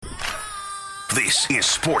This is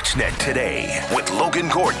Sportsnet Today with Logan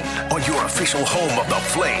Gordon on your official home of the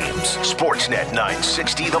Flames. Sportsnet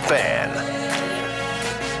 960 The Fan.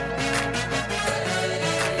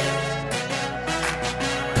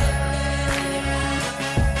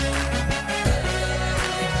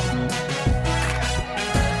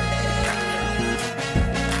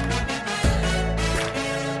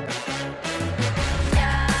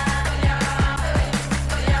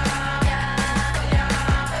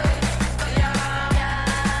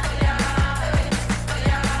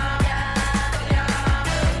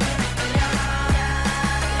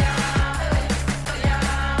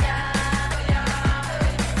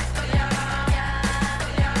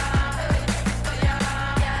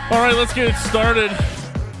 All right, let's get it started.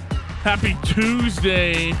 Happy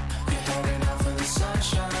Tuesday.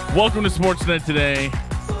 Welcome to Sportsnet Today.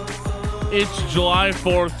 It's July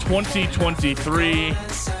 4th, 2023.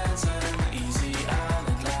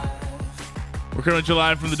 We're coming to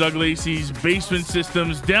live from the Doug Lacey's Basement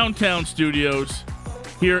Systems downtown studios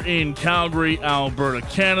here in Calgary, Alberta,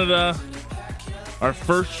 Canada. Our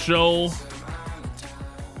first show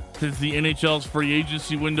since the NHL's free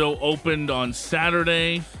agency window opened on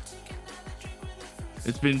Saturday.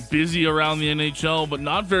 It's been busy around the NHL, but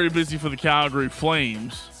not very busy for the Calgary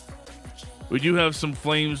Flames. We do have some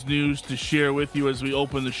Flames news to share with you as we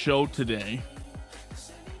open the show today.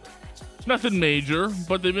 It's nothing major,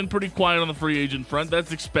 but they've been pretty quiet on the free agent front.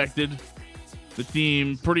 That's expected. The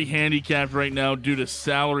team pretty handicapped right now due to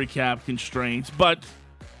salary cap constraints, but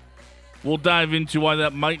we'll dive into why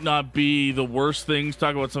that might not be the worst things.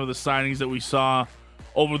 Talk about some of the signings that we saw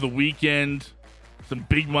over the weekend. Some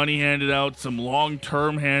big money handed out, some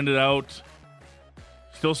long-term handed out.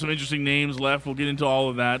 Still some interesting names left. We'll get into all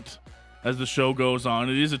of that as the show goes on.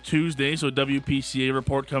 It is a Tuesday, so a WPCA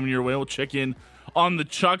report coming your way. We'll check in on the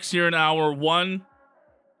Chucks here in hour one.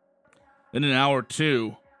 Then in hour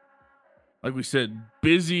two, like we said,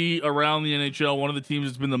 busy around the NHL. One of the teams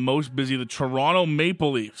that's been the most busy, the Toronto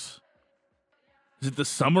Maple Leafs. Is it the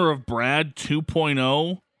summer of Brad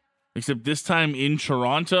 2.0? Except this time in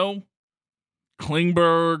Toronto?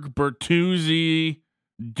 Klingberg, Bertuzzi,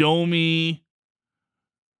 Domi.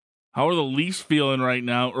 How are the Leafs feeling right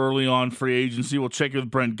now early on free agency? We'll check in with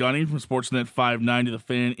Brent Gunning from Sportsnet 590 The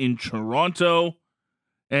Fan in Toronto.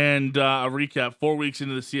 And a recap, 4 weeks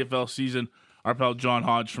into the CFL season, our pal John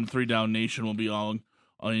Hodge from 3 Down Nation will be on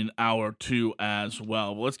in hour two as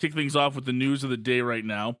well. But let's kick things off with the news of the day right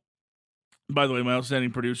now. By the way, my outstanding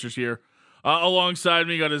producers here alongside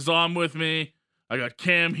me. Got Azam with me. I got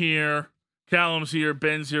Cam here. Callum's here.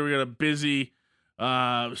 Ben's here. We got a busy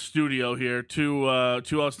studio here. Two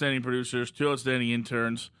outstanding producers, 2 outstanding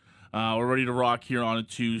interns. We're ready to rock here on a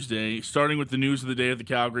Tuesday. Starting with the news of the day at the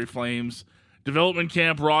Calgary Flames. Development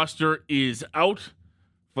camp roster is out.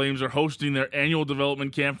 Flames are hosting their annual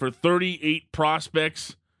development camp for 38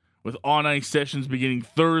 prospects with on-ice sessions beginning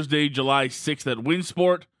Thursday, July 6th at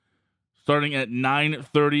Winsport, starting at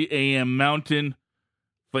 9:30 a.m. Mountain.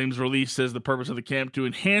 Flames release says the purpose of the camp to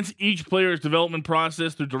enhance each player's development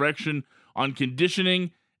process through direction on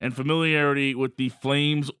conditioning and familiarity with the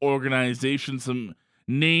Flames organization. Some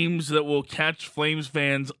names that will catch Flames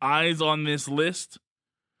fans' eyes on this list.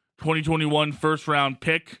 2021 first-round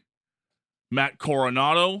pick Matt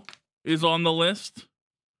Coronado is on the list.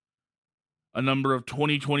 A number of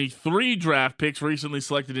 2023 draft picks recently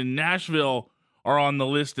selected in Nashville are on the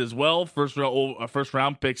list as well. First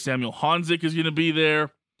round pick Samuel Honzik is going to be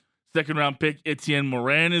there. Second round pick Etienne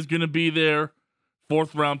Morin is going to be there.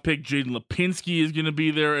 Fourth round pick Jaden Lipinski is going to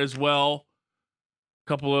be there as well. A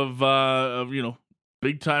couple of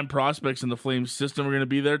big time prospects in the Flames system are going to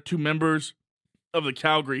be there. 2 members of the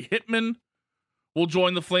Calgary Hitmen will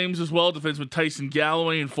join the Flames as well. Defenseman Tyson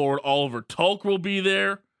Galloway and forward Oliver Tulk will be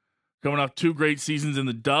there. Coming off 2 great seasons in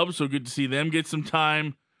the Dubs, so good to see them get some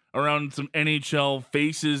time around some NHL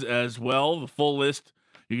faces as well. The full list,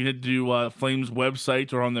 you can head to Flames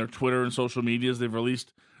website or on their Twitter and social medias. They've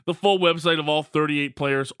released the full website of all 38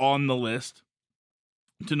 players on the list.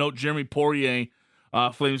 To note, Jeremy Poirier,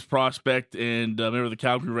 Flames prospect and member of the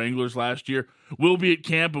Calgary Wranglers last year, will be at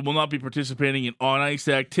camp and will not be participating in on-ice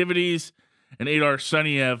activities. And Adar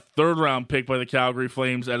Suniev, third-round pick by the Calgary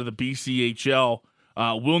Flames out of the BCHL,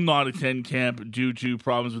 will not attend camp due to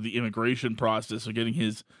problems with the immigration process. So getting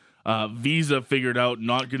his visa figured out,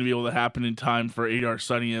 not going to be able to happen in time for Adar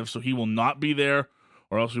Suniev, so he will not be there,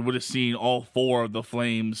 or else we would have seen all 4 of the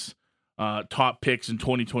Flames' top picks in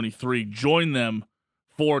 2023 join them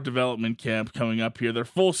for development camp coming up here. Their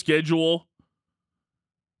full schedule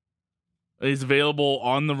is available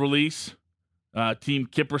on the release. Team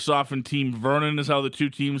Kiprusoff and Team Vernon is how the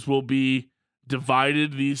 2 teams will be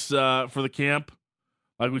divided these for the camp.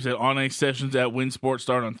 Like we said, on-ice sessions at WinSport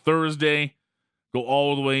start on Thursday, go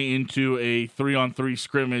all the way into a 3-on-3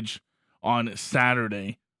 scrimmage on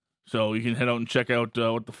Saturday. So you can head out and check out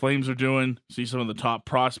what the Flames are doing, see some of the top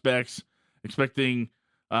prospects, expecting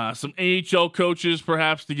some AHL coaches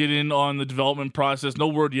perhaps to get in on the development process. No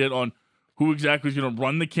word yet on who exactly is going to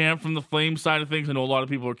run the camp from the Flames side of things. I know a lot of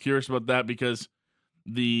people are curious about that because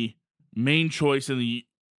the main choice and the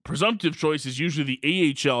presumptive choice is usually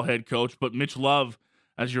the AHL head coach, but Mitch Love,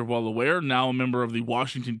 as you're well aware, now a member of the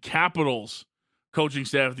Washington Capitals coaching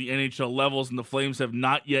staff at the NHL levels, and the Flames have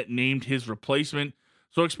not yet named his replacement.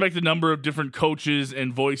 So expect a number of different coaches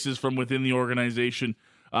and voices from within the organization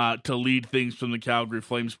to lead things from the Calgary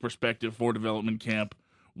Flames perspective for development camp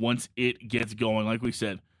once it gets going. Like we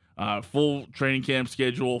said, full training camp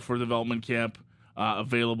schedule for development camp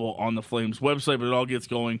available on the Flames website, but it all gets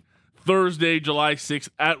going Thursday, July 6th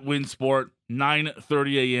at WinSport,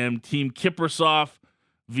 9:30 a.m. Team Kiprasov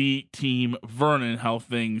v. Team Vernon, how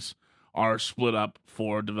things are split up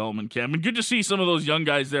for development camp. And good to see some of those young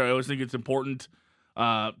guys there. I always think it's important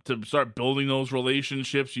to start building those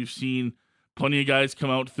relationships. You've seen plenty of guys come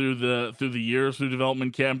out through the years through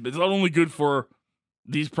development camp. It's not only good for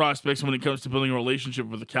these prospects when it comes to building a relationship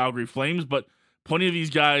with the Calgary Flames, but plenty of these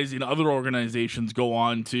guys in other organizations go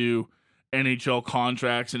on to NHL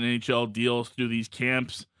contracts and NHL deals through these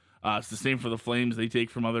camps. It's the same for the Flames. They take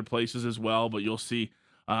from other places as well, but you'll see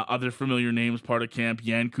other familiar names part of camp.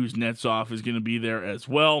 Yan Kuznetsov is going to be there as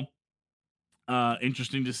well.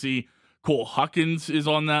 Interesting to see Cole Huckins is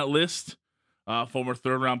on that list, former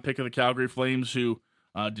third-round pick of the Calgary Flames who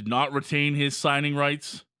did not retain his signing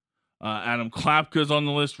rights. Adam Klapka is on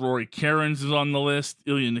the list. Rory Cairns is on the list.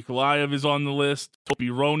 Ilya Nikolaev is on the list. Topi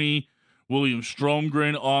Roney, William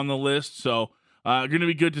Stromgren on the list. So going to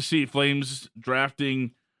be good to see Flames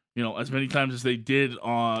drafting, as many times as they did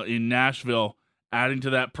in Nashville, adding to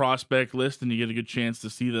that prospect list, and you get a good chance to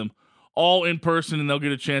see them all in person, and they'll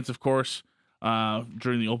get a chance, of course,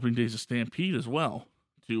 during the opening days of Stampede as well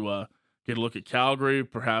to get a look at Calgary,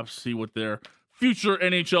 perhaps see what their future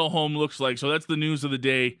NHL home looks like. So that's the news of the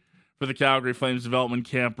day for the Calgary Flames development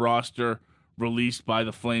camp roster released by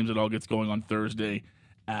the Flames. It all gets going on Thursday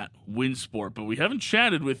at WinSport. But we haven't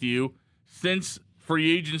chatted with you since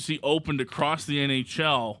free agency opened across the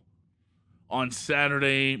NHL on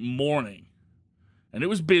Saturday morning. And it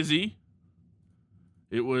was busy.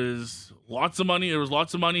 It was lots of money. There was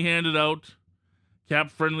lots of money handed out. Cap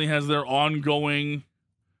Friendly has their ongoing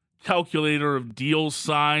calculator of deals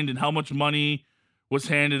signed and how much money was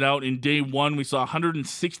handed out. In day one, we saw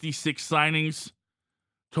 166 signings,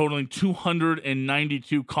 totaling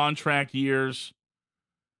 292 contract years,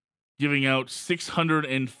 giving out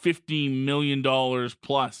 $650 million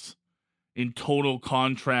plus in total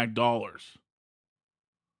contract dollars.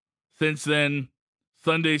 Since then,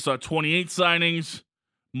 Sunday saw 28 signings,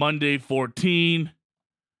 Monday 14,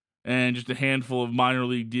 and just a handful of minor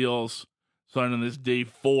league deals signed on this day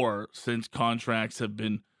 4 since contracts have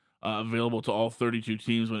been available to all 32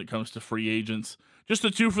 teams when it comes to free agents. Just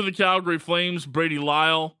the two for the Calgary Flames. Brady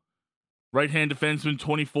Lyle, right-hand defenseman,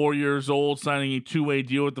 24 years old, signing a two-way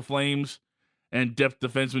deal with the Flames, and depth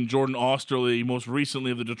defenseman Jordan Osterley, most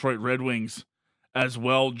recently of the Detroit Red Wings, as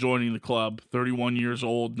well, joining the club. 31 years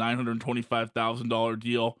old, $925,000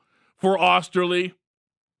 deal for Osterley.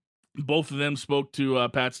 Both of them spoke to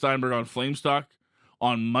Pat Steinberg on Flamestock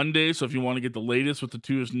on Monday, so if you want to get the latest with the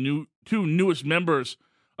two newest members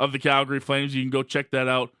of the Calgary Flames, you can go check that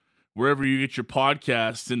out wherever you get your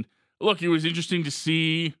podcasts. And look, it was interesting to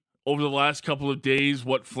see over the last couple of days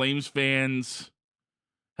what Flames fans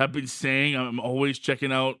have been saying. I'm always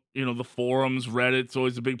checking out, the forums, Reddit. It's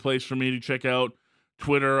always a big place for me to check out.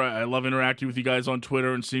 Twitter, I love interacting with you guys on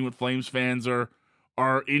Twitter and seeing what Flames fans are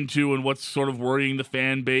into and what's sort of worrying the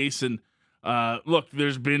fan base. And look,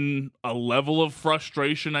 there's been a level of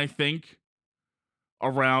frustration, I think,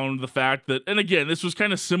 around the fact that, and again, this was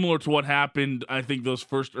kind of similar to what happened, I think, those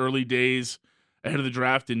first early days ahead of the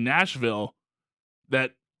draft in Nashville,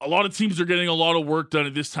 that a lot of teams are getting a lot of work done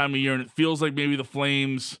at this time of year, and it feels like maybe the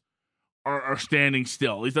Flames are standing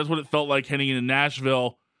still. At least that's what it felt like heading into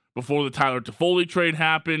Nashville before the Tyler Toffoli trade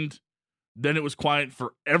happened. Then it was quiet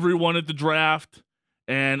for everyone at the draft.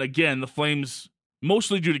 And again, the Flames,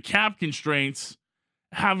 mostly due to cap constraints,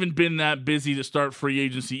 haven't been that busy to start free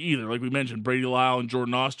agency either. Like we mentioned, Brady Lyle and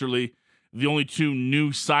Jordan Osterley, the only two new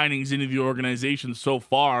signings into the organization so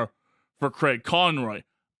far for Craig Conroy.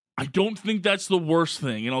 I don't think that's the worst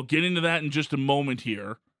thing, and I'll get into that in just a moment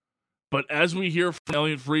here. But as we hear from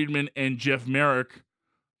Elliot Friedman and Jeff Merrick,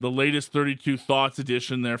 the latest 32 Thoughts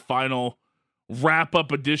edition, their final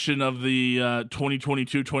wrap-up edition of the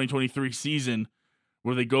 2022-2023 season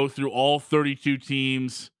where they go through all 32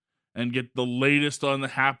 teams and get the latest on the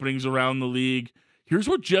happenings around the league. Here's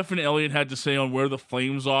what Jeff and Elliott had to say on where the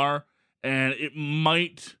Flames are, and it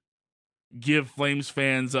might give Flames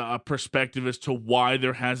fans a perspective as to why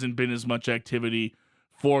there hasn't been as much activity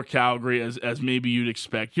for Calgary as maybe you'd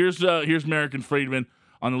expect. Here's Merrick and Friedman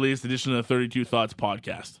on the latest edition of the 32 Thoughts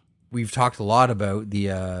podcast. We've talked a lot about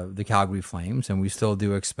the Calgary Flames, and we still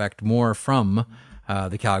do expect more from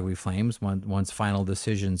the Calgary Flames once final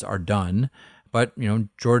decisions are done. But,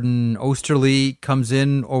 Jordan Osterley comes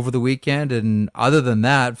in over the weekend, and other than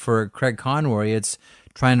that, for Craig Conroy, it's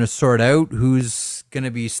trying to sort out who's going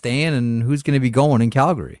to be staying and who's going to be going in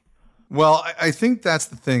Calgary. Well, I think that's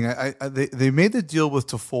the thing. They made the deal with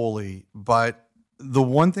Toffoli, but the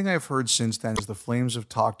one thing I've heard since then is the Flames have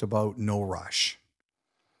talked about no rush.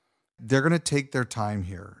 They're going to take their time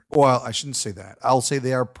here. Well, I shouldn't say that. I'll say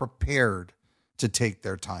they are prepared to take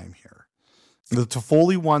their time here. The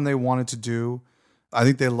Toffoli one they wanted to do, I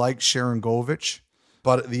think they liked Sharon Govich,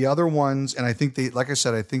 but the other ones, and I think like I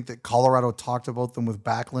said, I think that Colorado talked about them with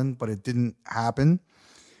Backlund, but it didn't happen.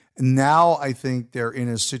 And now I think they're in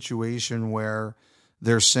a situation where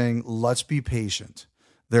they're saying, let's be patient.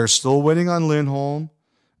 They're still waiting on Lindholm.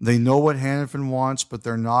 They know what Hanifin wants, but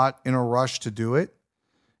they're not in a rush to do it.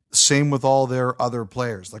 Same with all their other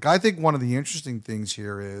players. Like, I think one of the interesting things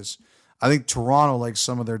here is, I think Toronto likes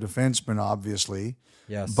some of their defensemen, obviously.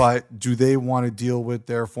 Yes. But do they want to deal with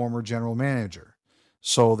their former general manager?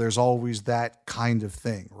 So there's always that kind of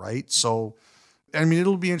thing, right? So, I mean,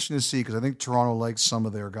 it'll be interesting to see because I think Toronto likes some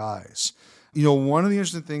of their guys. One of the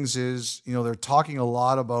interesting things is, they're talking a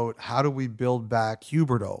lot about how do we build back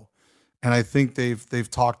Huberdeau. And I think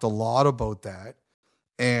they've talked a lot about that.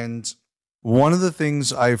 And one of the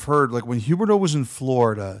things I've heard, like when Huberdeau was in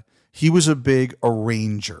Florida, he was a big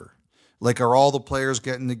arranger. Like, are all the players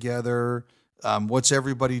getting together? What's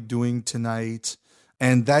everybody doing tonight?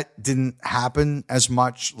 And that didn't happen as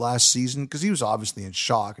much last season because he was obviously in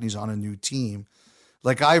shock and he's on a new team.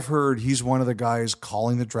 Like, I've heard he's one of the guys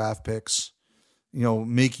calling the draft picks,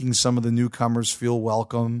 making some of the newcomers feel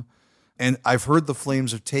welcome. And I've heard the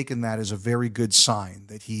Flames have taken that as a very good sign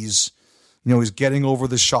that he's getting over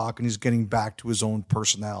the shock and he's getting back to his own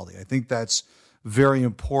personality. I think that's very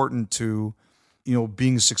important to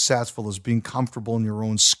being successful is being comfortable in your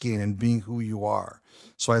own skin and being who you are.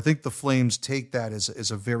 So I think the Flames take that as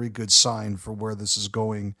a very good sign for where this is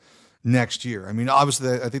going next year. I mean,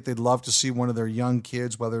 obviously, I think they'd love to see one of their young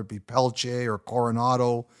kids, whether it be Pelche or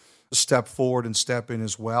Coronado, step forward and step in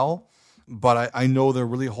as well. But I know they're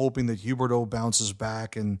really hoping that Huberdeau bounces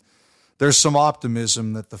back, and there's some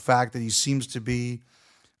optimism that the fact that he seems to be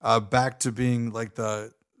back to being like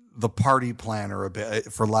the party planner a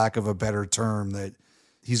bit, for lack of a better term, that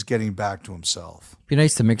he's getting back to himself. Be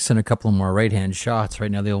nice to mix in a couple more right-hand shots.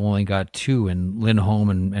 Right now, they've only got two in Lindholm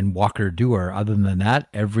and Walker Duehr. Other than that,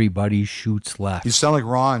 everybody shoots left. You sound like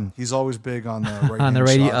Ron. He's always big on the right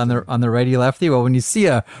on the righty lefty. Well, when you see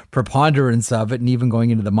a preponderance of it, and even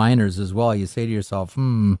going into the minors as well, you say to yourself,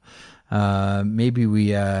 maybe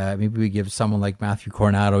we give someone like Matthew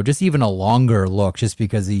Coronado just even a longer look, just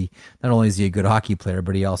because he not only is he a good hockey player,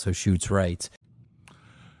 but he also shoots right.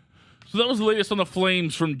 So that was the latest on the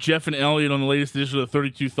Flames from Jeff and Elliott on the latest edition of the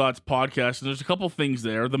 32 Thoughts podcast. And there's a couple things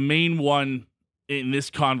there. The main one in this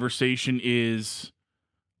conversation is,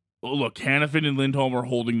 look, Hanifin and Lindholm are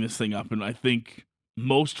holding this thing up, and I think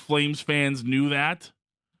most Flames fans knew that.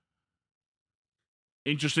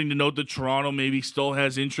 Interesting to note that Toronto maybe still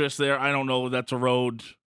has interest there. I don't know if that's a road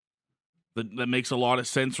that makes a lot of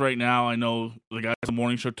sense right now. I know the guys on the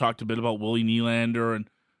morning show talked a bit about Willie Nylander, and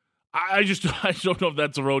I don't know if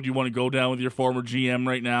that's a road you want to go down with your former GM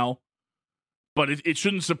right now. But it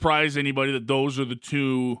shouldn't surprise anybody that those are the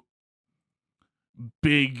two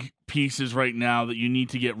big pieces right now that you need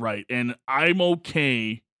to get right. And I'm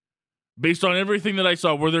okay, based on everything that I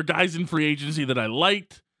saw. Were there guys in free agency that I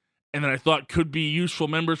liked and that I thought could be useful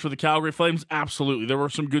members for the Calgary Flames? Absolutely. There were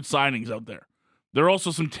some good signings out there. There are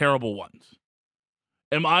also some terrible ones.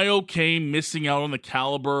 Am I okay missing out on the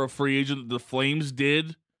caliber of free agent that the Flames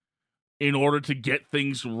did in order to get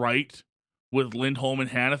things right with Lindholm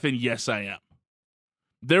and Hanifin? Yes, I am.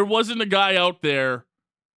 There wasn't a guy out there,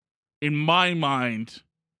 in my mind,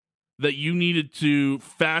 that you needed to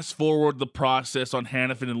fast forward the process on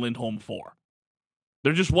Hanifin and Lindholm for.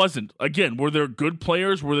 There just wasn't. Again, were there good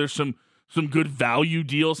players? Were there some good value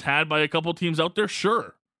deals had by a couple teams out there?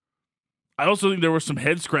 Sure. I also think there were some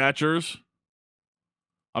head scratchers.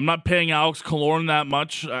 I'm not paying Alex Killorn that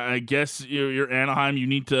much. I guess you're Anaheim. You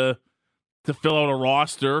need to fill out a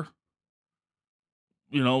roster.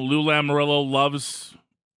 Lou Lamoriello loves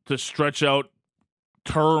to stretch out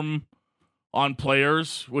term on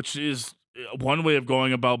players, which is one way of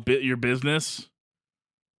going about your business.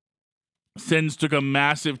 Sens took a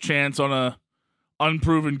massive chance on a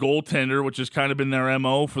unproven goaltender, which has kind of been their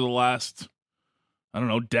MO for the last,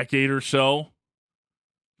 decade or so.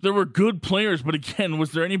 There were good players, but again,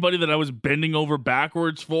 was there anybody that I was bending over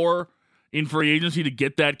backwards for in free agency to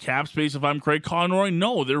get that cap space if I'm Craig Conroy?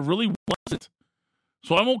 No, there really wasn't.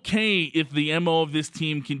 So I'm okay if the MO of this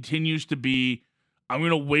team continues to be, I'm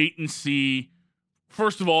going to wait and see.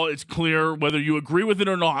 First of all, it's clear whether you agree with it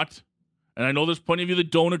or not, and I know there's plenty of you that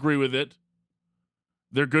don't agree with it.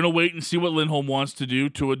 They're going to wait and see what Lindholm wants to do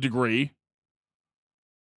to a degree.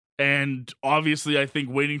 And obviously, I think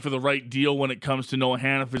waiting for the right deal when it comes to Noah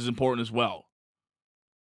Hanifin is important as well.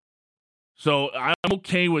 So I'm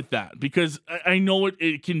okay with that because I know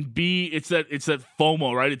it can be, it's that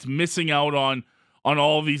FOMO, right? It's missing out on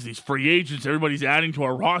all of these free agents. Everybody's adding to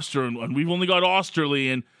our roster, and we've only got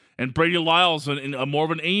Osterley and Brady Lyles and more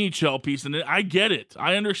of an AHL piece. And I get it.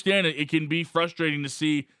 I understand it. It can be frustrating to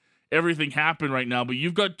see everything happen right now, but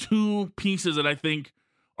you've got two pieces that I think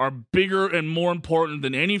are bigger and more important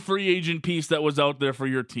than any free agent piece that was out there for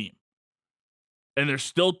your team. And there's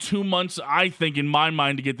still 2 months, I think, in my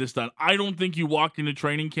mind, to get this done. I don't think you walk into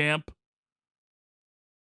training camp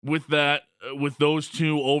with those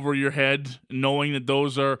two over your head, knowing that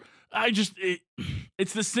those are.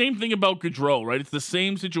 It's the same thing about Gaudreau, right? It's the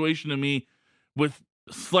same situation to me with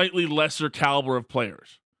slightly lesser caliber of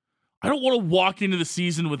players. I don't want to walk into the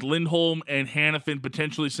season with Lindholm and Hanifin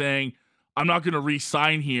potentially saying, I'm not going to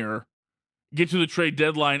re-sign here, get to the trade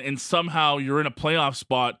deadline, and somehow you're in a playoff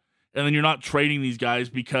spot, and then you're not trading these guys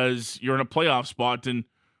because you're in a playoff spot, and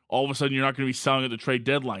all of a sudden you're not going to be selling at the trade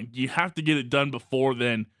deadline. You have to get it done before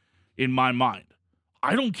then, in my mind.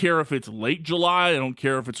 I don't care if it's late July. I don't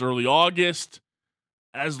care if it's early August.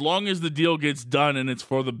 As long as the deal gets done and it's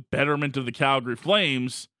for the betterment of the Calgary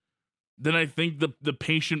Flames, then I think the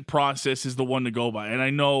patient process is the one to go by. And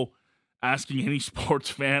I know, asking any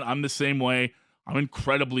sports fan, I'm the same way. I'm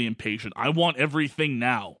incredibly impatient. I want everything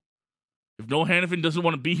now. If Noah Hanifin doesn't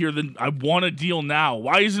want to be here, then I want a deal now.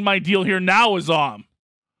 Why isn't my deal here now, Azam?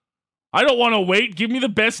 I don't want to wait. Give me the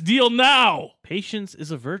best deal now. Patience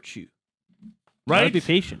is a virtue. Right? You gotta be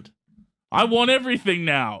patient. I want everything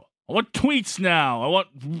now. I want tweets now. I want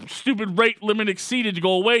stupid rate limit exceeded to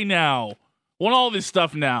go away now. I want all this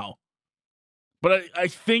stuff now. But I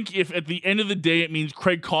think if at the end of the day it means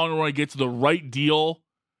Craig Conroy gets the right deal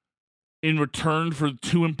in return for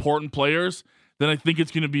two important players, then I think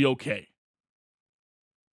it's going to be okay.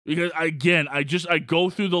 Because, again, I go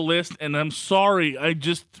through the list, and I'm sorry. I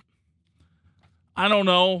don't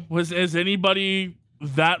know. Has anybody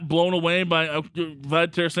that blown away by Vlad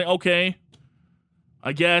Tarasenko? Okay,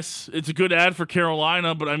 I guess it's a good ad for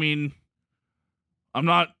Carolina, but I mean, I'm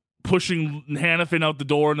not pushing Hanifin out the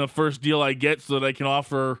door in the first deal I get so that I can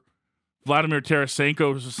offer Vladimir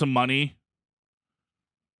Tarasenko some money.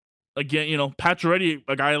 Again, Pacioretty,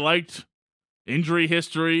 a guy I liked, injury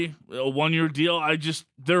history, a 1-year deal.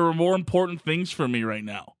 There are more important things for me right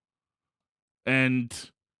now. And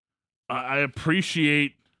I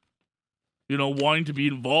appreciate, wanting to be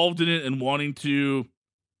involved in it and wanting to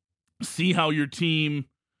see how your team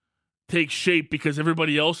takes shape because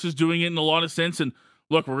everybody else is doing it in a lot of sense. And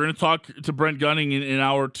look, we're going to talk to Brent Gunning in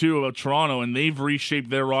hour 2 about Toronto, and they've reshaped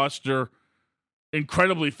their roster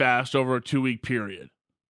incredibly fast over a 2-week period.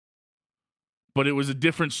 But it was a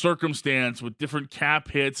different circumstance with different cap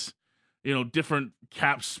hits, different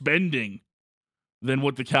cap spending than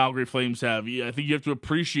what the Calgary Flames have. I think you have to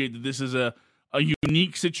appreciate that this is a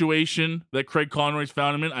unique situation that Craig Conroy's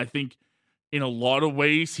found him in. I think in a lot of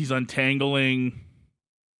ways he's untangling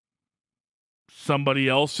somebody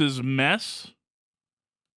else's mess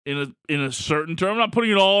in a certain term. I'm not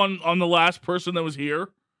putting it all on the last person that was here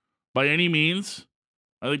by any means.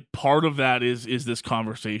 I think part of that is this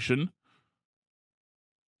conversation.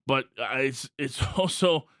 But it's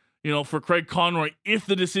also, for Craig Conroy, if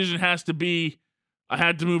the decision has to be, I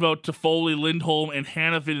had to move out to Foley, Lindholm, and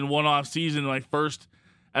Hanifin in one off season, my first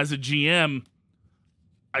as a GM,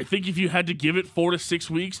 I think if you had to give it 4 to 6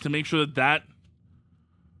 weeks to make sure that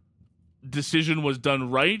decision was done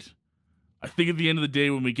right, I think at the end of the day,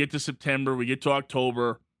 when we get to September, we get to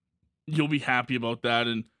October, you'll be happy about that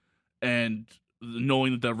and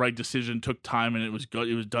knowing that the right decision took time and it was good,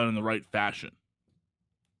 it was done in the right fashion.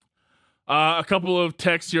 A couple of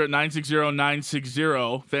texts here at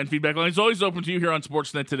 960-960. Fan feedback line is always open to you here on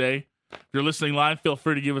Sportsnet today. If you're listening live, feel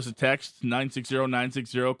free to give us a text,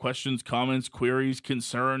 960-960. Questions, comments, queries,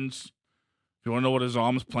 concerns. If you want to know what his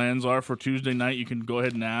alms plans are for Tuesday night, you can go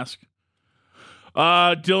ahead and ask.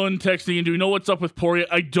 Dylan texting in, do we know what's up with Poirier?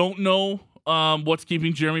 I don't know what's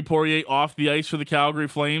keeping Jeremy Poirier off the ice for the Calgary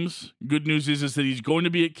Flames. Good news is that he's going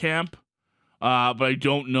to be at camp, but I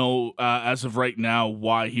don't know as of right now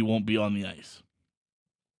why he won't be on the ice.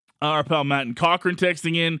 Our pal Matt and Cochran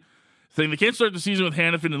texting in, saying they can't start the season with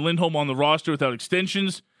Hannafin and Lindholm on the roster without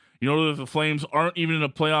extensions. You know that if the Flames aren't even in a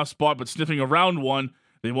playoff spot but sniffing around one,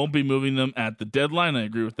 they won't be moving them at the deadline. I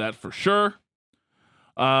agree with that for sure.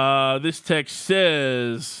 This text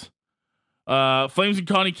says, Flames and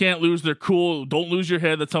Connie can't lose. They're cool. Don't lose your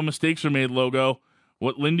head. That's how mistakes are made, Logo.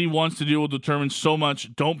 What Lindy wants to do will determine so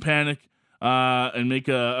much. Don't panic and make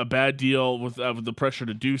a bad deal with the pressure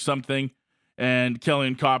to do something. And Kelly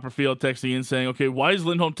and Copperfield texting in saying, okay, why is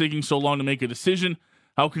Lindholm taking so long to make a decision?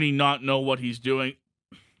 How can he not know what he's doing?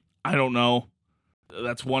 I don't know.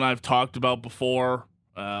 That's one I've talked about before.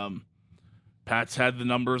 Pat's had the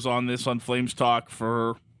numbers on this on Flames Talk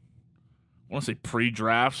for, I want to say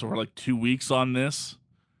pre-draft, so we're like 2 weeks on this,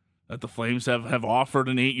 that the Flames have offered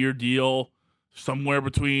an 8-year deal, somewhere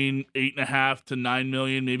between 8.5 to 9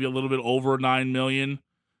 million, maybe a little bit over 9 million.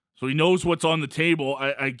 So he knows what's on the table.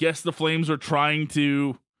 I guess the Flames are trying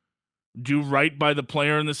to do right by the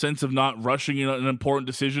player in the sense of not rushing in an important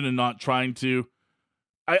decision and not trying to.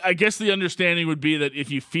 I guess the understanding would be that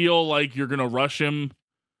if you feel like you're going to rush him,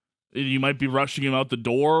 you might be rushing him out the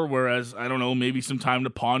door, whereas, I don't know, maybe some time to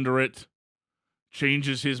ponder it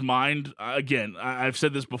changes his mind. Again, I've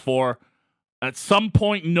said this before. At some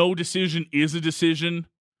point, no decision is a decision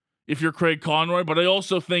if you're Craig Conroy, but I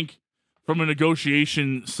also think from a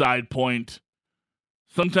negotiation side point,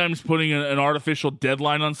 sometimes putting an artificial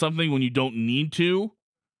deadline on something when you don't need to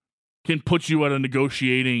can put you at a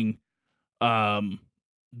negotiating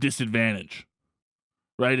disadvantage,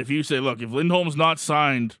 right? If you say, look, if Lindholm's not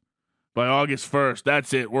signed by August 1st,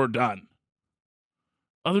 that's it, we're done.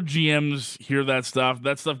 Other GMs hear that stuff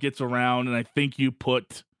gets around, and I think you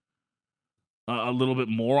put a little bit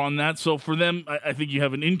more on that. So for them, I think you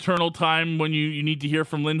have an internal time when you need to hear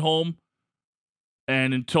from Lindholm,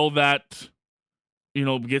 and until that,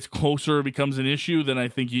 gets closer, becomes an issue, then I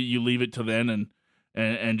think you leave it to then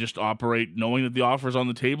and just operate knowing that the offer's on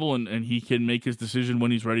the table and he can make his decision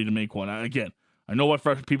when he's ready to make one. Again, I know what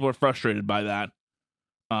people are frustrated by that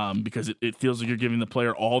because it feels like you're giving the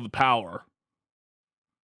player all the power.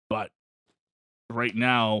 But right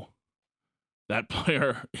now, that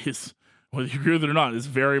player is, whether you agree with it or not, is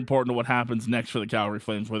very important to what happens next for the Calgary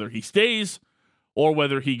Flames, whether he stays or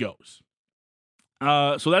whether he goes.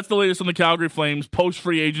 So that's the latest on the Calgary Flames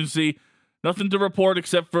post-free agency. Nothing to report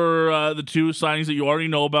except for the two signings that you already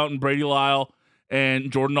know about in Brady Lyle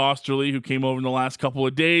and Jordan Osterley, who came over in the last couple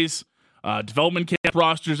of days. Development camp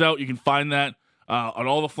rosters out. You can find that on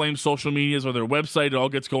all the Flames social medias or their website. It all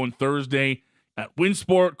gets going Thursday at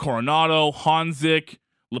Winsport, Coronado, Honzik,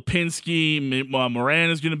 Lipinski, Moran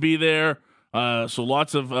is going to be there. So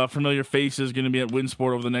lots of familiar faces going to be at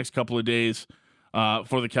Winsport over the next couple of days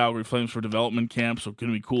for the Calgary Flames for development camp. So it's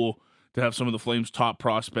going to be cool to have some of the Flames' top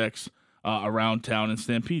prospects around town, and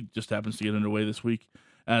Stampede just happens to get underway this week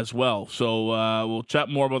as well. So we'll chat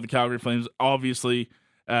more about the Calgary Flames, obviously,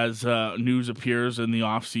 as news appears in the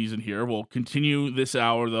offseason here. We'll continue this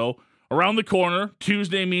hour, though. Around the corner,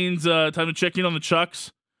 Tuesday means time to check in on the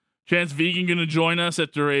Chucks. Chance Vegan going to join us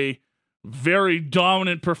after a very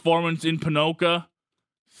dominant performance in Ponoka.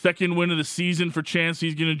 Second win of the season for Chance.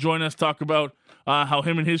 He's going to join us, talk about how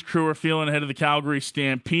him and his crew are feeling ahead of the Calgary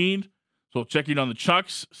Stampede. So checking on the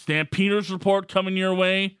Chucks. Stampeders report coming your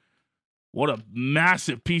way. What a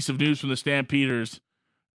massive piece of news from the Stampeders.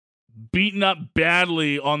 Beaten up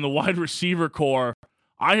badly on the wide receiver core.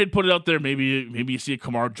 I had put it out there, maybe you see a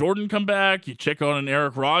Kamar Jordan come back. You check on an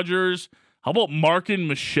Eric Rogers. How about Markin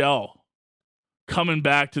Michelle coming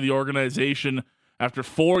back to the organization after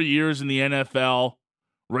 4 years in the NFL,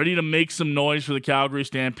 ready to make some noise for the Calgary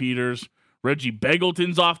Stampeders. Reggie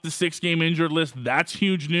Begelton's off the 6-game injured list. That's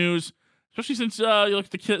huge news. Especially since you look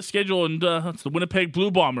at the schedule and it's the Winnipeg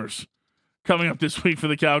Blue Bombers coming up this week for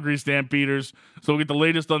the Calgary Stampeders. So we'll get the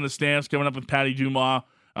latest on the Stamps coming up with Patty Dumas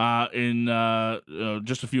in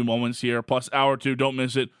just a few moments here. Plus hour two, don't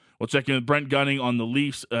miss it. We'll check in with Brent Gunning on the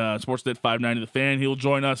Leafs, Sportsnet 590 The Fan. He'll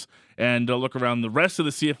join us and look around the rest of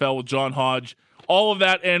the CFL with John Hodge. All of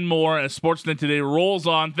that and more as Sportsnet Today rolls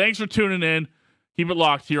on. Thanks for tuning in. Keep it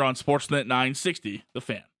locked here on Sportsnet 960 The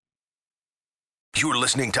Fan. You're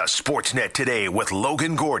listening to Sportsnet Today with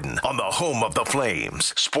Logan Gordon on the home of the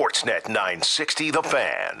Flames. Sportsnet 960 The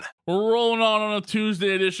Fan. We're rolling on a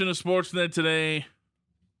Tuesday edition of Sportsnet Today.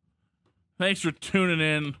 Thanks for tuning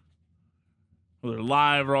in. whether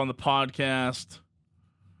live or on the podcast.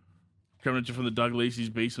 Coming at you from the Doug Lacey's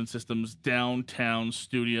Basement Systems downtown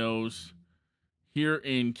studios here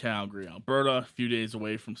in Calgary, Alberta. A few days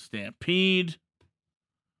away from Stampede.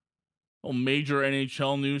 Major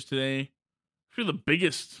NHL news today. Actually, the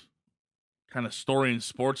biggest kind of story in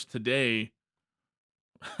sports today,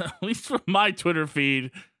 at least from my Twitter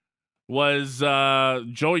feed, was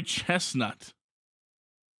Joey Chestnut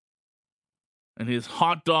and his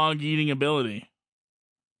hot dog eating ability.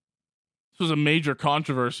 This was a major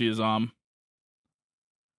controversy, Azam.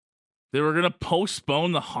 They were going to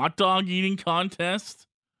postpone the hot dog eating contest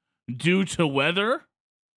due to weather.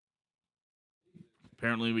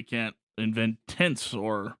 Apparently, we can't invent tents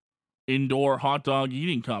or indoor hot dog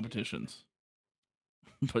eating competitions.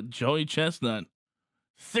 But Joey Chestnut,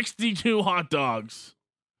 62 hot dogs.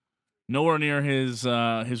 Nowhere near his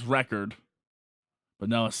record, but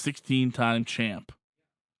now a 16-time champ.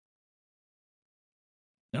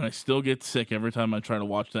 And I still get sick every time I try to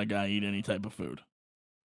watch that guy eat any type of food.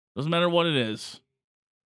 Doesn't matter what it is.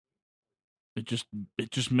 It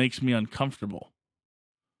just makes me uncomfortable.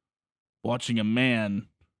 Watching a man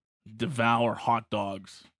devour hot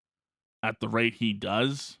dogs at the rate he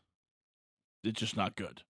does, it's just not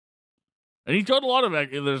good. And he's got a lot of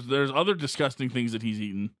there's other disgusting things that he's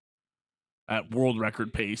eaten at world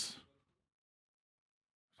record pace.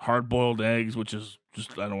 Hard-boiled eggs, which is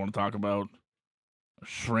just I don't want to talk about.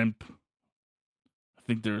 Shrimp. I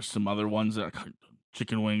think there's some other ones that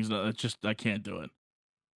chicken wings. It's just I can't do it.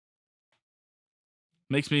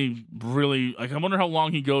 Makes me really I wonder how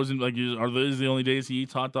long he goes in. Are these the only days he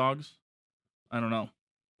eats hot dogs? I don't know.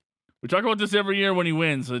 We talk about this every year when he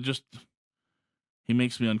wins. He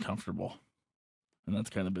makes me uncomfortable, and that's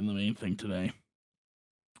kind of been the main thing today.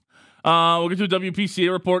 We'll get to a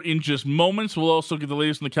WPCA report in just moments. We'll also get the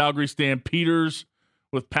latest on the Calgary Stampeders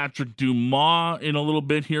with Patrick Dumas in a little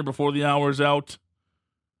bit here before the hour's out.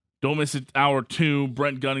 Don't miss it, hour 2.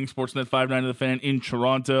 Brent Gunning, Sportsnet 590 The Fan in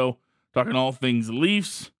Toronto, talking all things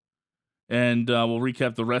Leafs. And we'll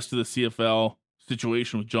recap the rest of the CFL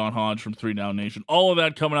situation with John Hodge from 3 Down Nation. All of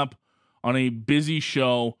that coming up on a busy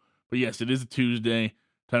show. But yes, it is a Tuesday.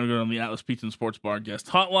 Time to go on the Atlas Pizza and Sports Bar guest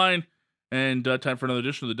hotline. And time for another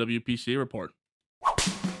edition of the WPCA report.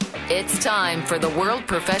 It's time for the World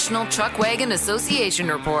Professional Truck Wagon Association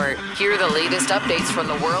Report. Here are the latest updates from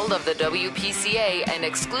the world of the WPCA and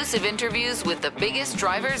exclusive interviews with the biggest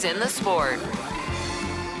drivers in the sport.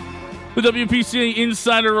 The WPCA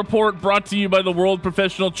Insider Report brought to you by the World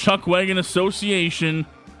Professional Truck Wagon Association.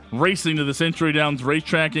 Racing to the Century Downs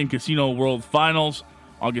Racetrack and Casino World Finals,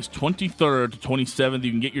 August 23rd to 27th.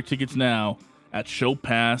 You can get your tickets now at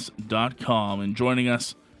showpass.com. And joining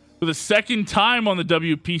us for the second time on the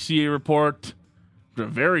WPCA report, after a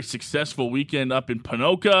very successful weekend up in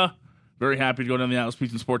Ponoka. Very happy to go down the Atlas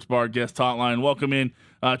Pizza and Sports Bar guest hotline. Welcome in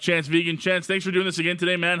Chance Vegan. Chance, thanks for doing this again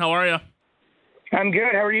today, man. How are you? I'm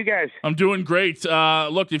good. How are you guys? I'm doing great.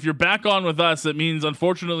 Look, if you're back on with us, that means,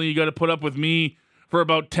 unfortunately, you got to put up with me for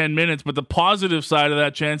about 10 minutes. But the positive side of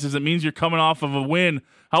that, Chance, is it means you're coming off of a win.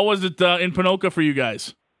 How was it in Ponoka for you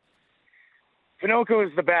guys? Ponoka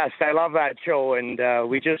is the best. I love that show, and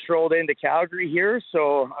we just rolled into Calgary here,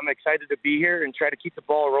 so I'm excited to be here and try to keep the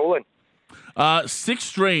ball rolling. 6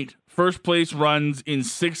 straight first-place runs in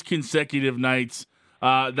 6 consecutive nights.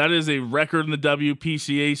 That is a record in the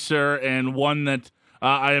WPCA, sir, and one that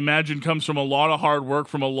I imagine comes from a lot of hard work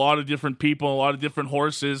from a lot of different people, a lot of different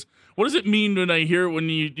horses. What does it mean when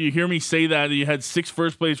you hear me say that you had 6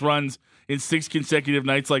 first-place runs in 6 consecutive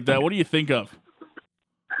nights like that? What do you think of?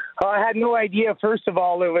 I had no idea. First of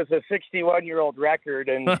all, it was a 61-year-old record,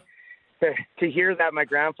 and to hear that my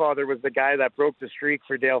grandfather was the guy that broke the streak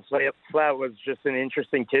for Dale Flat was just an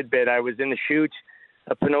interesting tidbit. I was in the chute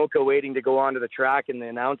of Ponoka waiting to go onto the track, and the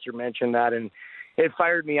announcer mentioned that, and it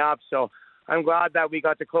fired me up. So I'm glad that we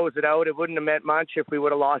got to close it out. It wouldn't have meant much if we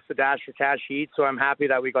would have lost the Dash for Cash heat, so I'm happy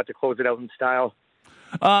that we got to close it out in style.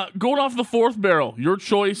 Going off the 4th barrel, your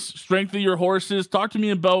choice, strength of your horses. Talk to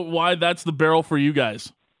me about why that's the barrel for you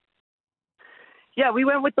guys. Yeah, we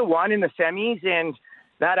went with the 1 in the semis, and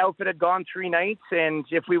that outfit had gone 3 nights, and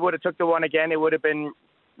if we would have took the 1 again, it would have been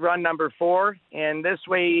run number 4, and this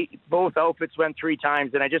way both outfits went 3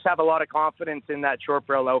 times, and I just have a lot of confidence in that short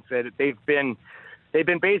barrel outfit. They've been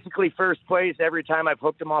basically first place every time I've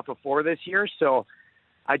hooked them off a 4 this year, so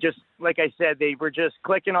I just, like I said, they were just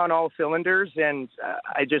clicking on all cylinders, and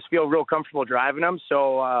I just feel real comfortable driving them,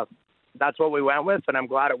 so that's what we went with, and I'm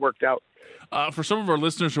glad it worked out. For some of our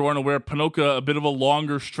listeners who aren't aware, Ponoka, a bit of a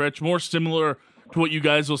longer stretch, more similar to what you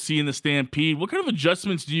guys will see in the Stampede. What kind of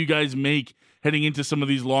adjustments do you guys make heading into some of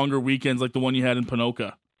these longer weekends like the one you had in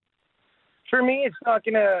Ponoka? For me, it's not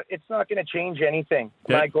gonna change anything.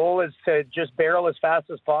 Okay. My goal is to just barrel as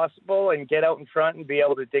fast as possible and get out in front and be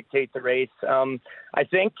able to dictate the race. I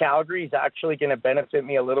think Calgary is actually going to benefit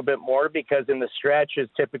me a little bit more because in the stretch is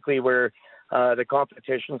typically where the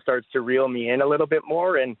competition starts to reel me in a little bit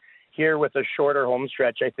more. And here with a shorter home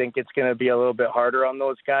stretch, I think it's going to be a little bit harder on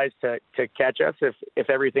those guys to catch us if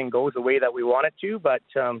everything goes the way that we want it to. But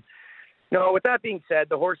no, with that being said,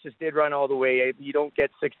 the horses did run all the way. You don't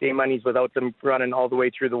get 6-day monies without them running all the way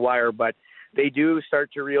through the wire, but they do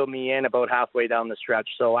start to reel me in about halfway down the stretch.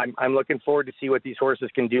 So I'm looking forward to see what these horses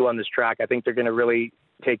can do on this track. I think they're going to really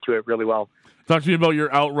take to it really well. Talk to me about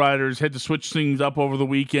your outriders. Had to switch things up over the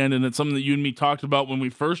weekend, and it's something that you and me talked about when we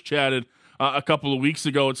first chatted a couple of weeks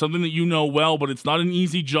ago. It's something that you know well, but it's not an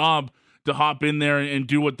easy job to hop in there and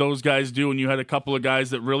do what those guys do, and you had a couple of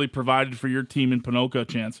guys that really provided for your team in Ponoka,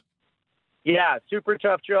 Chance. Yeah, super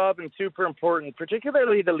tough job and super important,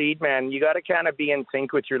 particularly the lead man. You got to kind of be in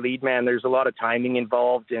sync with your lead man. There's a lot of timing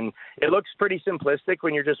involved, and it looks pretty simplistic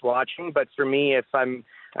when you're just watching. But for me, if I'm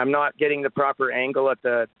not getting the proper angle at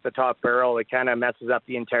the top barrel, it kind of messes up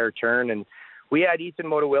the entire turn. And we had Ethan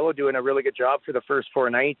Motowillo doing a really good job for the first 4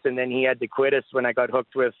 nights, and then he had to quit us when I got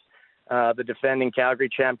hooked with the defending Calgary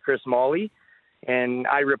champ, Chris Molley. And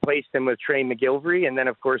I replaced him with Trey McGilvery. And then,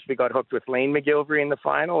 of course, we got hooked with Lane McGilvery in the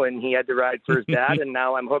final, and he had to ride for his dad. And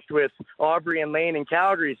now I'm hooked with Aubrey and Lane in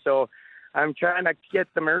Calgary. So I'm trying to get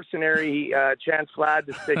the mercenary Chance Vlad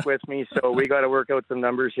to stick with me. So we got to work out some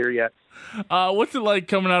numbers here yet. What's it like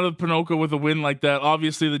coming out of Ponoka with a win like that?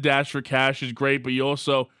 Obviously, the dash for cash is great, but you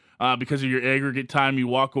also, because of your aggregate time, you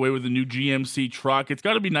walk away with a new GMC truck. It's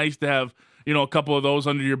got to be nice to have, a couple of those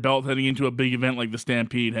under your belt heading into a big event like the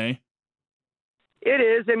Stampede, hey? It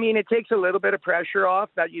is. I mean, it takes a little bit of pressure off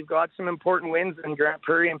that you've got some important wins in Grand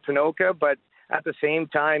Prairie and Ponoka, but at the same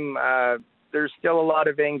time, there's still a lot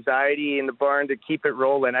of anxiety in the barn to keep it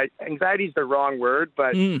rolling. Anxiety is the wrong word,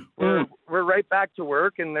 but we're right back to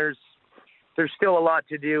work, and there's still a lot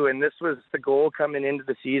to do. And this was the goal coming into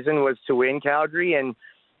the season, was to win Calgary, and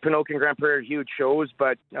Ponoka and Grand Prairie are huge shows,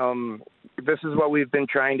 but this is what we've been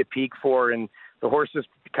trying to peak for, and the horses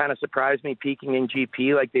kind of surprised me peaking in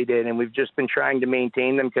GP like they did, and we've just been trying to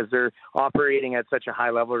maintain them because they're operating at such a high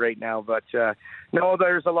level right now. But no,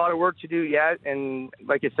 there's a lot of work to do yet, and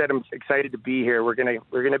like I said, I'm excited to be here. We're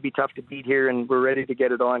gonna be tough to beat here, and we're ready to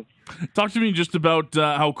get it on. Talk to me just about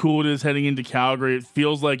how cool it is heading into Calgary. It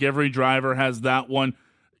feels like every driver has that one,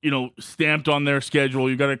 stamped on their schedule.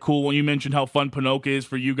 You got a cool one. You mentioned how fun Ponoka is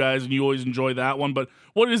for you guys, and you always enjoy that one. But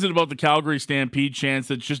what is it about the Calgary Stampede, Chance,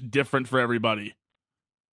 that's just different for everybody?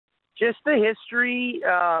 Just the history,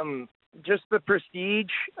 just the prestige.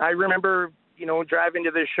 I remember, driving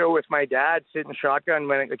to this show with my dad, sitting shotgun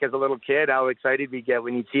as a little kid, how excited we get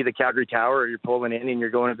when you see the Calgary Tower, or you're pulling in and you're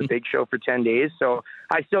going to the big show for 10 days. So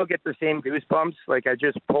I still get the same goosebumps. Like I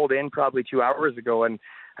just pulled in probably 2 hours ago, and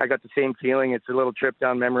I got the same feeling. It's a little trip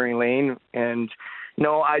down memory lane. And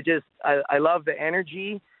I love the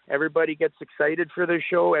energy. Everybody gets excited for this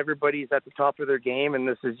show. Everybody's at the top of their game, and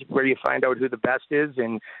this is where you find out who the best is.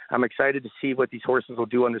 And I'm excited to see what these horses will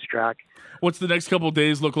do on this track. What's the next couple of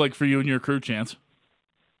days look like for you and your crew, Chance?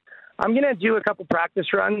 I'm going to do a couple practice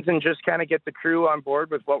runs and just kind of get the crew on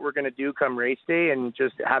board with what we're going to do come race day, and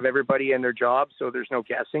just have everybody in their job so there's no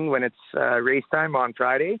guessing when it's race time on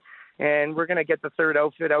Friday. And we're going to get the third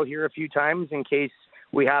outfit out here a few times in case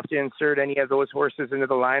we have to insert any of those horses into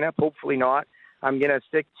the lineup. Hopefully not. I'm going to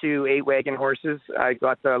stick to 8 wagon horses. I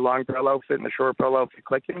got the long barrel outfit and the short barrel outfit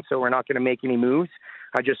clicking, so we're not going to make any moves.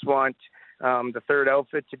 I just want the third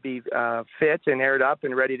outfit to be fit and aired up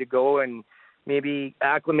and ready to go, and maybe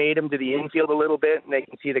acclimate them to the infield a little bit, and they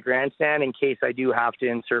can see the grandstand in case I do have to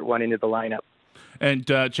insert one into the lineup. And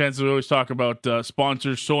Chance, we always talk about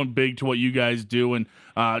sponsors so big to what you guys do, and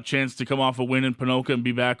chance to come off a win in Ponoka and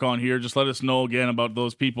be back on here. Just let us know again about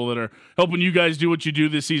those people that are helping you guys do what you do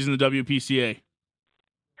this season, the WPCA.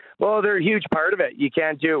 Well, they're a huge part of it. You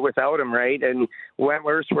can't do it without them, right? And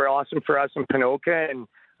Wentworth were awesome for us in Ponoka, and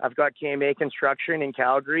I've got KMA Construction in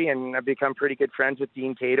Calgary, and I've become pretty good friends with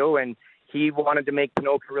Dean Cato, and he wanted to make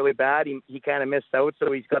Ponoka really bad. He kind of missed out,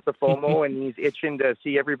 so he's got the FOMO, and he's itching to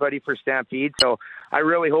see everybody for Stampede. So I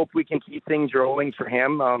really hope we can keep things rolling for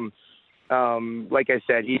him. Like I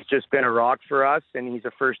said, he's just been a rock for us, and he's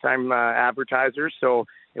a first-time advertiser. So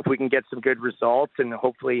if we can get some good results, and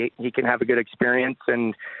hopefully he can have a good experience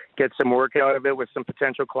and get some work out of it with some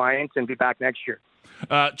potential clients and be back next year.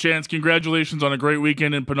 Chance, congratulations on a great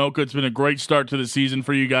weekend in Ponoka. It's been a great start to the season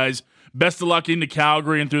for you guys. Best of luck into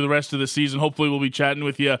Calgary and through the rest of the season. Hopefully we'll be chatting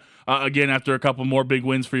with you again after a couple more big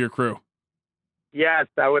wins for your crew. Yes,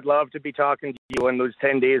 I would love to be talking to you when those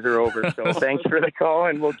 10 days are over. So thanks for the call,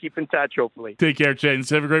 and we'll keep in touch, hopefully. Take care, Chance.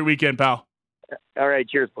 Have a great weekend, pal. All right,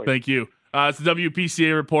 cheers, boys. Thank you. It's the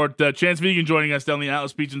WPCA report. Chance Vegan joining us down the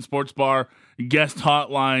Atlas Beach and Sports Bar guest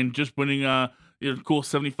hotline, just winning a cool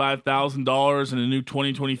 $75,000 in a new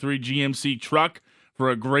 2023 GMC truck for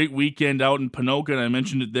a great weekend out in Ponoka, and I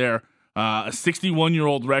mentioned it there. A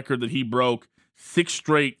 61-year-old record that he broke, 6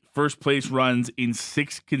 straight first-place runs in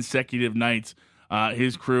 6 consecutive nights.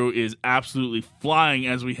 His crew is absolutely flying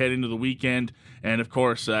as we head into the weekend. And, of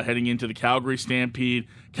course, heading into the Calgary Stampede.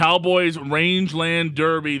 Cowboys Rangeland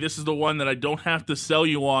Derby. This is the one that I don't have to sell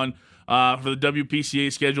you on for the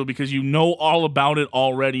WPCA schedule because you know all about it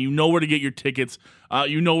already. You know where to get your tickets.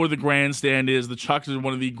 You know where the grandstand is. The Chucks is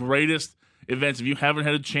one of the greatest events. If you haven't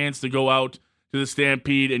had a chance to go out to the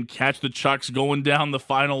Stampede and catch the Chucks going down the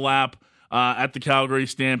final lap at the Calgary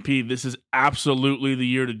Stampede, this is absolutely the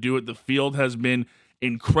year to do it. The field has been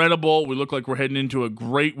incredible. We look like we're heading into a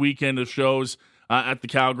great weekend of shows at the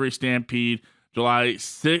Calgary Stampede, July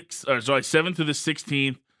 7th to the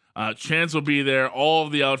 16th. Chance will be there. All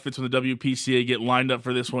of the outfits from the WPCA get lined up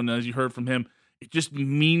for this one. As you heard from him, it just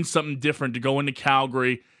means something different to go into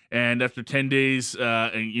Calgary and after 10 days,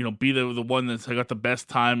 and be the one that's got the best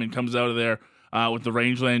time and comes out of there with the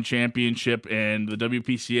Rangeland Championship and the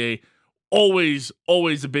WPCA. Always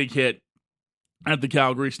a big hit at the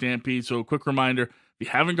Calgary Stampede. So a quick reminder, if you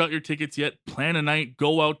haven't got your tickets yet, plan a night,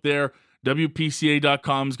 go out there.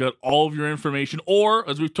 WPCA.com's got all of your information. Or,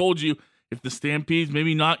 as we've told you, if the Stampede's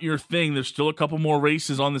maybe not your thing, there's still a couple more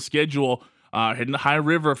races on the schedule. Heading to High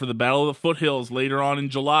River for the Battle of the Foothills later on in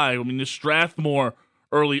July. To Strathmore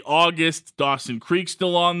early August. Dawson Creek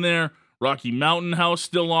still on there. Rocky Mountain House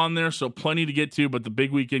still on there. So plenty to get to, but the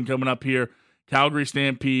big weekend coming up here. Calgary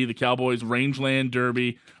Stampede, the Cowboys Rangeland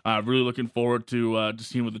Derby. Really looking forward to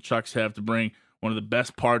seeing what the Chucks have to bring. One of the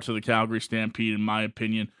best parts of the Calgary Stampede, in my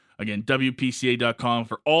opinion. Again, WPCA.com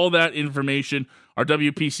for all that information. Our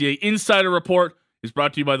WPCA Insider Report is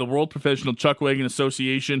brought to you by the World Professional Chuckwagon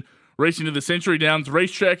Association. Racing to the Century Downs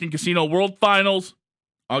Racetrack and Casino World Finals,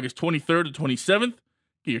 August 23rd to 27th.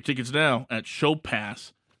 Get your tickets now at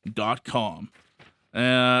showpass.com.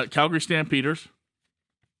 Calgary Stampeders.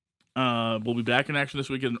 We'll be back in action this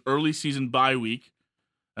week in an early season bye week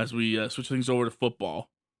as we switch things over to football.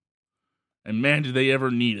 And man, did they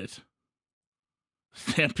ever need it.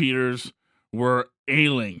 Stampeders were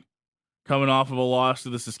ailing, coming off of a loss to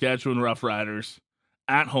the Saskatchewan Roughriders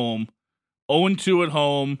at home, 0-2 at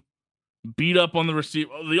home, beat up on the receiver.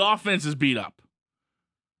 The offense is beat up.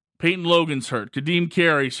 Peyton Logan's hurt. Kadeem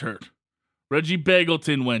Carey's hurt. Reggie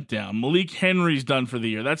Begelton went down. Malik Henry's done for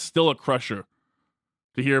the year. That's still a crusher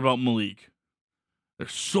to hear about Malik.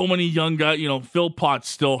 There's so many young guys. Phil Potts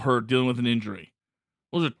still hurt, dealing with an injury.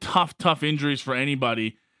 Those are tough injuries for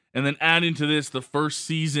anybody. And then add into this the first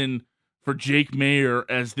season for Jake Mayer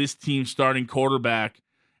as this team's starting quarterback.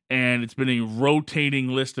 And it's been a rotating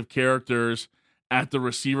list of characters at the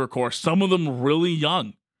receiver corps. Some of them really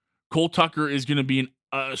young. Cole Tucker is going to be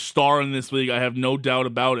a star in this league. I have no doubt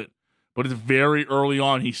about it. But it's very early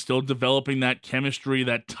on. He's still developing that chemistry,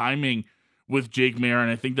 that timing with Jake Mayer.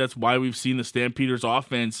 And I think that's why we've seen the Stampeders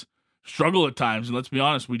offense struggle at times. And let's be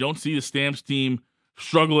honest, we don't see the Stamps team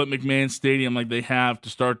struggle at McMahon Stadium like they have to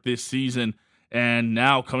start this season. And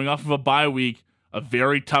now, coming off of a bye week, a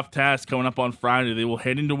very tough task coming up on Friday. They will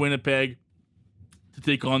head into Winnipeg to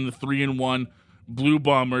take on the 3-1 Blue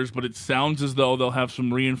Bombers, but it sounds as though they'll have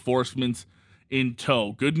some reinforcements in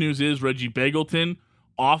tow. Good news is Reggie Begelton,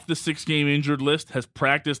 off the 6-game injured list, has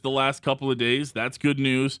practiced the last couple of days. That's good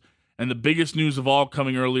news. And the biggest news of all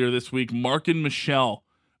coming earlier this week, Markin Michel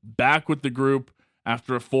back with the group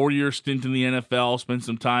after a 4-year stint in the NFL, spent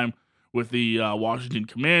some time with the Washington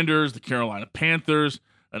Commanders, the Carolina Panthers,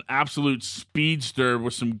 an absolute speedster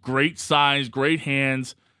with some great size, great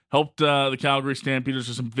hands, helped the Calgary Stampeders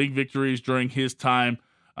with some big victories during his time.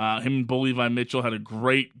 Him and Bo Levi Mitchell had a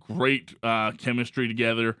great chemistry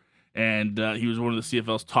together, and he was one of the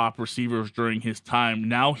CFL's top receivers during his time.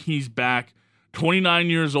 Now he's back, 29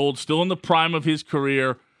 years old, still in the prime of his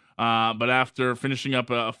career, but after finishing up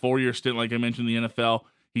a 4-year stint, like I mentioned, in the NFL,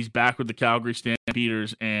 he's back with the Calgary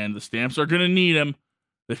Stampeders, and the Stamps are going to need him.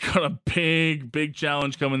 They've got a big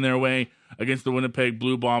challenge coming their way against the Winnipeg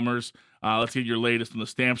Blue Bombers. Let's get your latest on the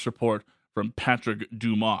Stamps report from Patrick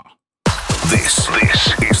Dumas. This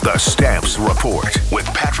is the Stamps Report with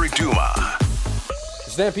Patrick Dumas.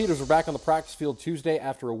 The Stampeders were back on the practice field Tuesday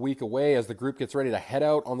after a week away as the group gets ready to head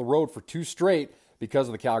out on the road for 2 straight because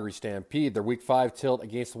of the Calgary Stampede. Their Week 5 tilt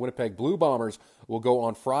against the Winnipeg Blue Bombers will go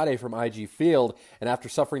on Friday from IG Field, and after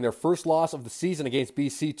suffering their first loss of the season against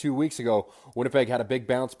BC 2 weeks ago, Winnipeg had a big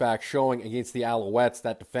bounce-back showing against the Alouettes,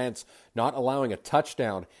 that defense not allowing a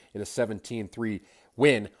touchdown in a 17-3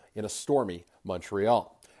 win in a stormy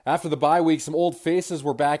Montreal. After the bye week, some old faces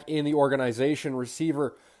were back in the organization.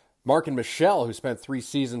 Receiver Markin Michel, who spent 3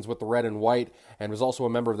 seasons with the Red and White and was also a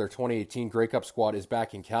member of their 2018 Grey Cup squad, is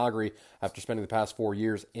back in Calgary after spending the past 4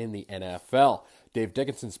 years in the NFL. Dave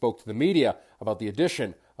Dickinson spoke to the media about the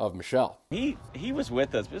addition of Michel. He was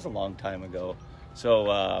with us. It was a long time ago.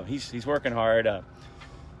 So he's working hard.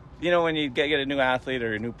 When you get a new athlete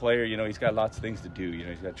or a new player, he's got lots of things to do.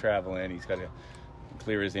 He's got to travel in. He's got to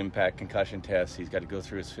clear his impact concussion tests. He's got to go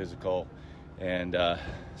through his physical. And so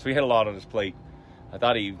he had a lot on his plate. I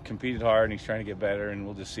thought he competed hard and he's trying to get better, and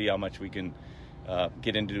we'll just see how much we can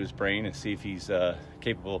get into his brain and see if he's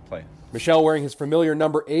capable of playing. Michel wearing his familiar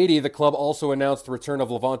number 80, the club also announced the return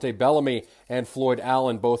of Levante Bellamy and Floyd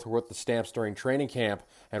Allen. Both were with the Stamps during training camp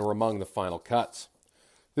and were among the final cuts.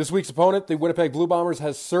 This week's opponent, the Winnipeg Blue Bombers,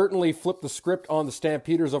 has certainly flipped the script on the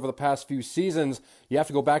Stampeders over the past few seasons. You have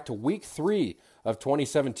to go back to Week 3 of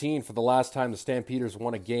 2017 for the last time the Stampeders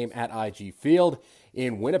won a game at IG Field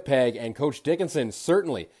in Winnipeg, and Coach Dickinson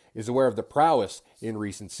certainly is aware of the prowess in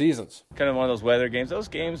recent seasons. Kind of one of those weather games. Those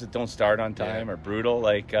games that don't start on time are brutal,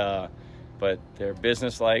 but they're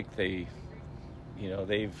business-like. They've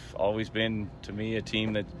always been, to me, a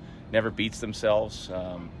team that never beats themselves.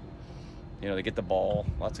 They get the ball,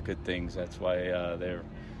 lots of good things. That's why they're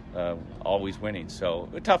always winning. So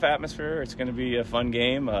a tough atmosphere. It's going to be a fun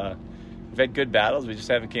game. We've had good battles. We just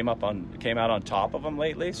haven't came out on top of them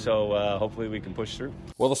lately, so hopefully we can push through.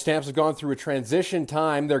 Well, the Stamps have gone through a transition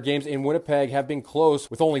time. Their games in Winnipeg have been close,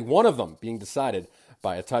 with only one of them being decided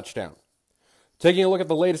by a touchdown. Taking a look at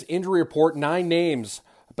the latest injury report, 9 names,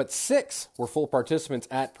 but 6 were full participants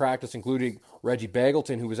at practice, including Reggie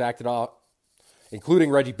Bagleton, who was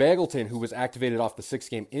activated off the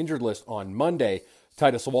 6-game injured list on Monday.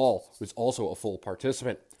 Titus Wall was also a full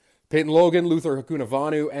participant. Peyton Logan, Luther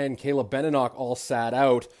Hakunavanu, and Caleb Beninock all sat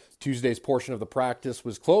out. Tuesday's portion of the practice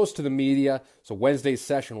was closed to the media, so Wednesday's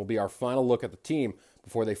session will be our final look at the team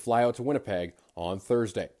before they fly out to Winnipeg on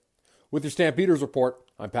Thursday. With your Stampeders report,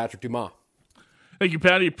 I'm Patrick Dumas. Thank you,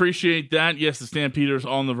 Patty. Appreciate that. Yes, the Stampeders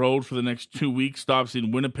on the road for the next 2 weeks. Stops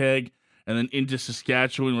in Winnipeg and then into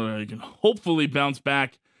Saskatchewan, where they can hopefully bounce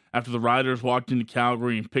back after the Riders walked into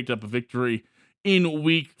Calgary and picked up a victory in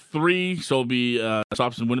Week 3. So it'll be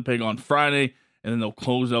stops in Winnipeg on Friday, and then they'll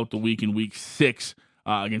close out the week in Week 6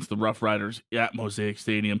 against the Rough Riders at Mosaic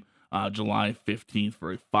Stadium July 15th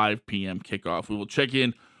for a 5 p.m. kickoff. We will check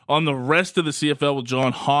in on the rest of the CFL with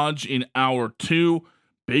John Hodge in Hour 2.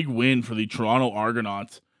 Big win for the Toronto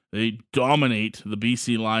Argonauts. They dominate the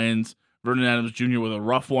BC Lions. Vernon Adams Jr. with a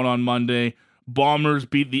rough one on Monday. Bombers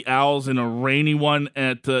beat the Owls in a rainy one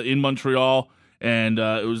in Montreal, and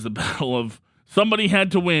it was the battle of somebody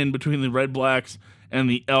had to win between the Red Blacks and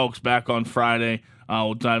the Elks back on Friday.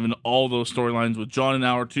 We'll dive into all those storylines with John in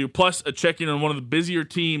Hour 2, plus a check-in on one of the busier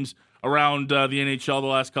teams around the NHL the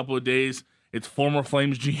last couple of days. It's former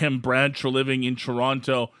Flames GM Brad Treliving in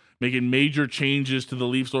Toronto, making major changes to the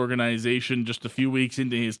Leafs organization just a few weeks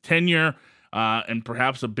into his tenure, and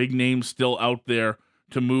perhaps a big name still out there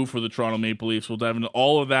to move for the Toronto Maple Leafs. We'll dive into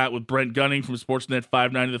all of that with Brent Gunning from Sportsnet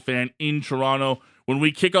 590 The Fan in Toronto when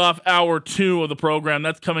we kick off Hour 2 of the program.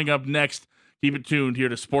 That's coming up next. Keep it tuned here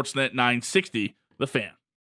to Sportsnet 960 The Fan.